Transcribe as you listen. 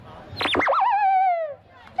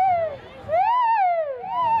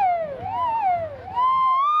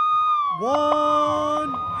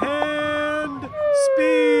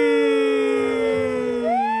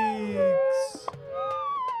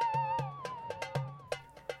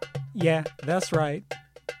Yeah, that's right.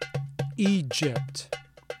 Egypt.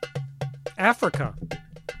 Africa.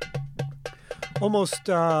 Almost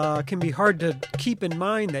can be hard to keep in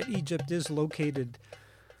mind that Egypt is located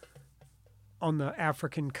on the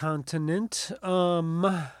African continent.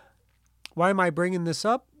 Why am I bringing this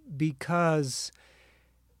up? Because,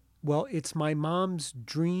 well, it's my mom's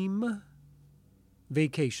dream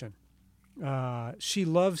vacation. She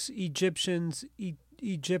loves Egyptians,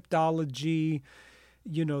 Egyptology,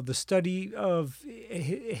 the study of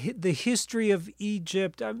the history of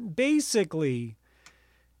Egypt. Basically,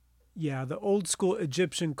 yeah, the old school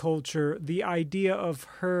Egyptian culture, the idea of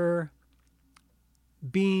her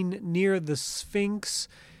being near the Sphinx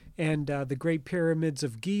and the Great Pyramids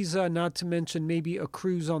of Giza, not to mention maybe a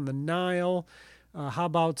cruise on the Nile. How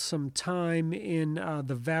about some time in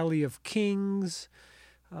the Valley of Kings?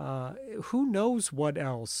 Who knows what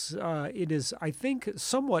else? It is, I think,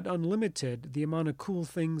 somewhat unlimited, the amount of cool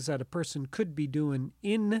things that a person could be doing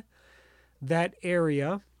in that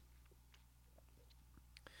area.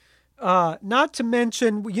 Not to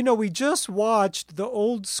mention, we just watched the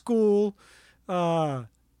old school, the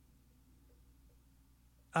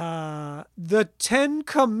Ten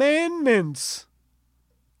Commandments.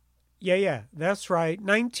 Yeah, that's right.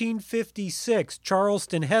 1956.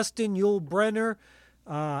 Charleston Heston, Yul Brynner,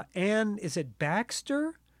 Ann, is it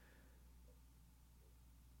Baxter?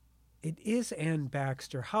 It is Ann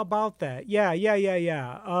Baxter. How about that? Yeah.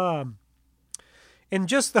 And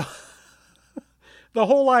just the the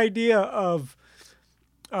whole idea of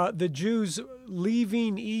the Jews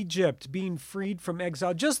leaving Egypt, being freed from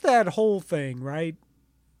exile, just that whole thing, right?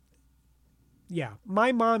 Yeah,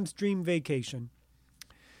 my mom's dream vacation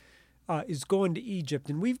is going to Egypt,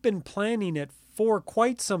 and we've been planning it for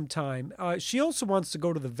quite some time. She also wants to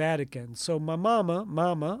go to the Vatican. So my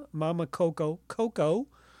Mama Coco,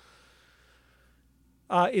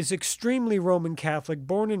 is extremely Roman Catholic,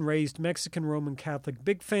 born and raised Mexican Roman Catholic,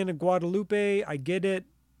 big fan of Guadalupe. I get it.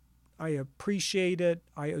 I appreciate it.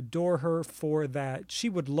 I adore her for that. She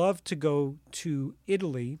would love to go to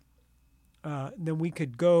Italy. Then we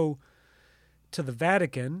could go to the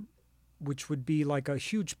Vatican, which would be like a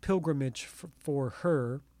huge pilgrimage for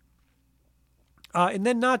her. And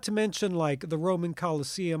then not to mention like the Roman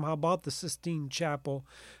Colosseum. How about the Sistine Chapel?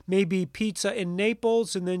 Maybe pizza in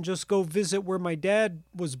Naples, and then just go visit where my dad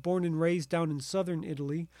was born and raised down in southern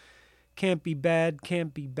Italy. Can't be bad.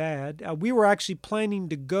 We were actually planning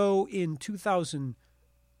to go in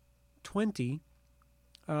 2020,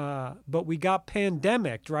 but we got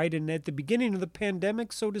pandemicked, right? And at the beginning of the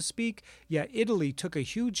pandemic, so to speak, Italy took a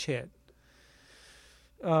huge hit.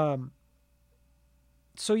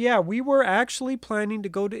 So yeah, we were actually planning to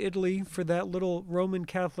go to Italy for that little Roman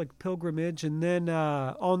Catholic pilgrimage, and then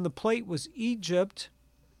on the plate was Egypt.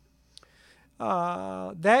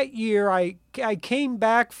 That year, I came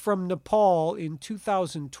back from Nepal in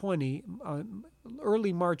 2020,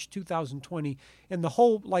 early March 2020, and the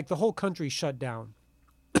whole country shut down.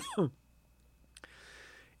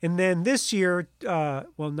 And then this year,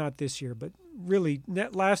 not this year, but really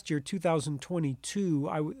last year,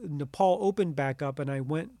 2022, Nepal opened back up and I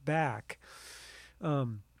went back.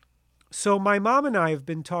 So my mom and I have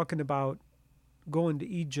been talking about going to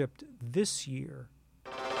Egypt this year.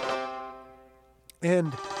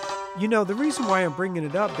 And, the reason why I'm bringing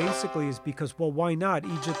it up basically is because, well, why not?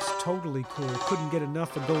 Egypt's totally cool. Couldn't get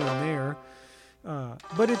enough of going there.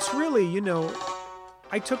 But it's really,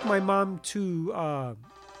 I took my mom to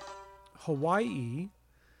Hawaii,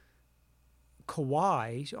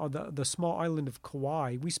 Kauai, the small island of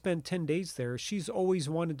Kauai. We spent 10 days there. She's always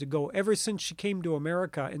wanted to go ever since she came to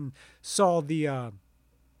America and saw the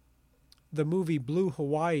movie Blue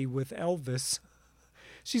Hawaii with Elvis.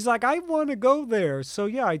 She's like, I want to go there. So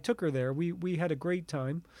yeah, I took her there. We had a great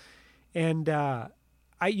time. And I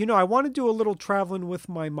want to do a little traveling with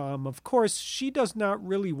my mom. Of course, she does not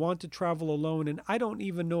really want to travel alone, and I don't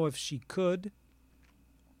even know if she could.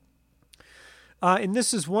 And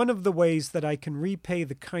this is one of the ways that I can repay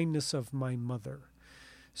the kindness of my mother.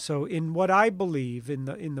 So in what I believe in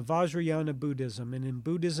the Vajrayana Buddhism and in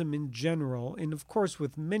Buddhism in general, and of course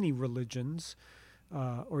with many religions,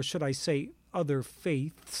 or should I say other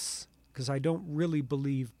faiths, because I don't really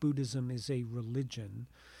believe Buddhism is a religion,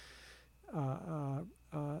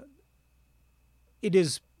 it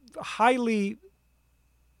is highly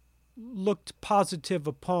looked positive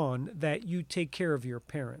upon that you take care of your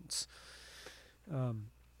parents.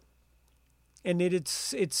 And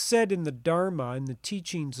it's said in the Dharma, in the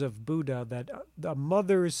teachings of Buddha, that a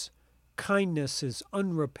mother's kindness is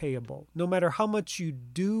unrepayable. No matter how much you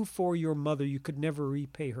do for your mother, you could never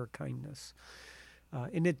repay her kindness.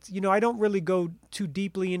 And it's, I don't really go too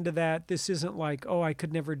deeply into that. This isn't like, oh, I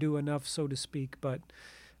could never do enough, so to speak. But,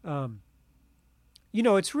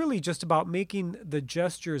 it's really just about making the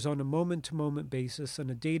gestures on a moment-to-moment basis, on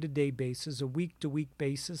a day-to-day basis, a week-to-week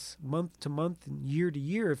basis, month-to-month, and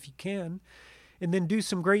year-to-year if you can. And then do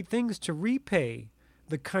some great things to repay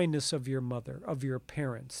the kindness of your mother, of your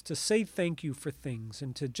parents, to say thank you for things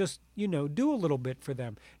and to just, do a little bit for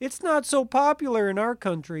them. It's not so popular in our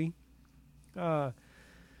country.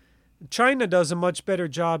 China does a much better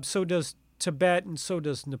job, so does Tibet, and so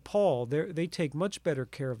does Nepal. They take much better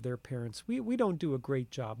care of their parents. We don't do a great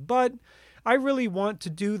job. But I really want to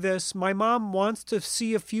do this. My mom wants to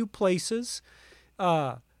see a few places,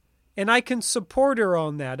 and I can support her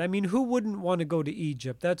on that. I mean, who wouldn't want to go to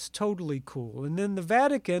Egypt? That's totally cool. And then the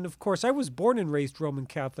Vatican, of course, I was born and raised Roman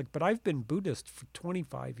Catholic, but I've been Buddhist for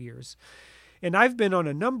 25 years. And I've been on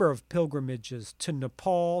a number of pilgrimages to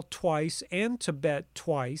Nepal twice and Tibet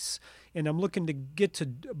twice. And I'm looking to get to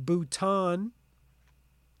Bhutan.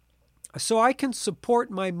 So I can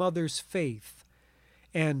support my mother's faith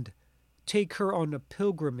and take her on a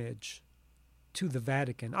pilgrimage to the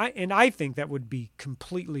Vatican. I think that would be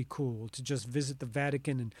completely cool to just visit the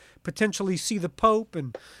Vatican and potentially see the Pope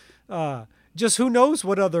and just who knows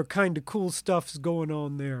what other kind of cool stuff's going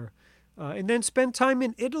on there. And then spend time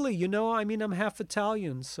in Italy. I'm half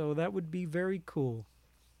Italian, so that would be very cool.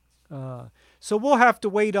 So we'll have to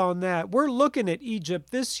wait on that. We're looking at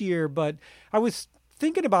Egypt this year, but I was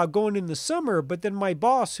thinking about going in the summer, but then my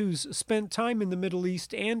boss, who's spent time in the Middle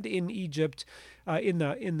East and in Egypt,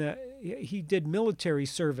 he did military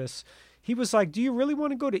service. He was like, "Do you really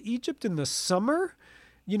want to go to Egypt in the summer?"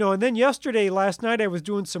 And then last night, I was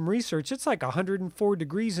doing some research. It's like 104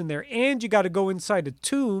 degrees in there, and you got to go inside a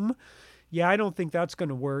tomb. Yeah, I don't think that's going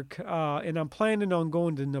to work. And I'm planning on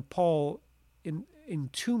going to Nepal in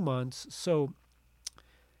 2 months. So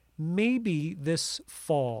maybe this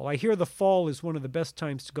fall. I hear the fall is one of the best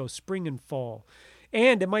times to go, spring and fall.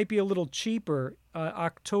 And it might be a little cheaper,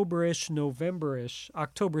 October-ish, November-ish,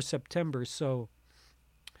 October, September. So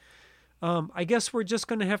I guess we're just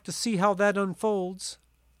going to have to see how that unfolds.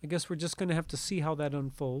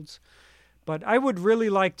 But I would really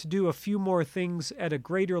like to do a few more things at a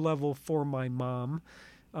greater level for my mom,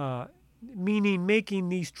 meaning making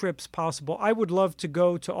these trips possible. I would love to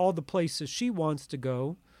go to all the places she wants to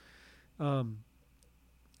go, and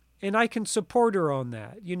I can support her on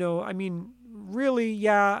that. Really,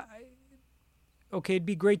 yeah, okay, it'd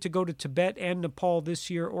be great to go to Tibet and Nepal this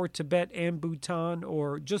year, or Tibet and Bhutan,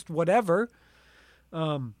 or just whatever.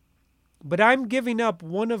 But I'm giving up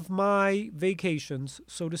one of my vacations,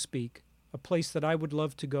 so to speak, a place that I would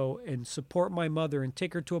love to go and support my mother and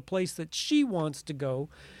take her to a place that she wants to go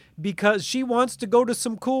because she wants to go to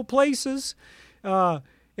some cool places. And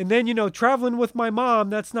then, traveling with my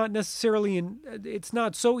mom, that's not necessarily, it's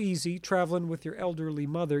not so easy traveling with your elderly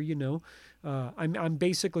mother, I'm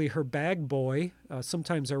basically her bag boy.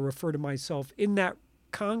 Sometimes I refer to myself in that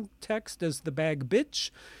context as the bag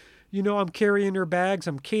bitch. I'm carrying her bags.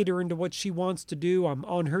 I'm catering to what she wants to do. I'm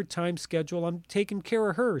on her time schedule. I'm taking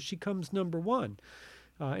care of her. She comes number one.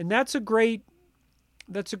 And that's a great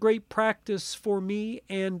practice for me.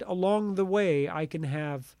 And along the way, I can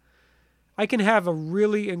have a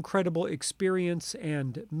really incredible experience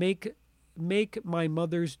and make my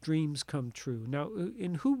mother's dreams come true. Now,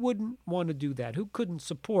 and who wouldn't want to do that? Who couldn't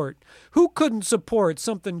support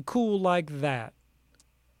something cool like that?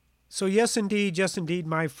 So yes, indeed,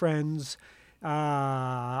 my friends.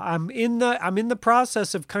 I'm in the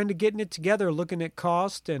process of kind of getting it together, looking at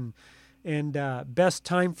cost and best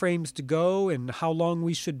time frames to go and how long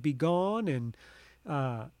we should be gone. And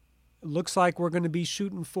looks like we're going to be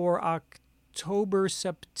shooting for October,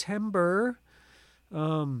 September.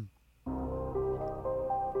 I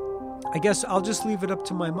guess I'll just leave it up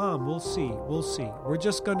to my mom. We'll see. We're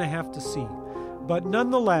just going to have to see. But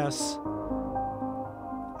nonetheless,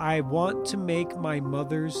 I want to make my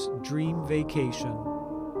mother's dream vacation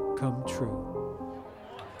come true.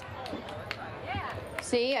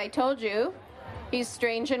 See, I told you. He's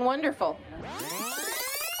strange and wonderful.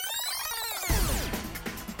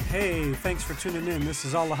 Hey, thanks for tuning in. This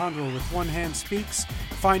is Alejandro with One Hand Speaks.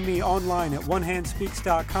 Find me online at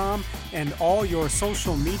onehandspeaks.com and all your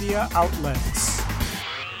social media outlets.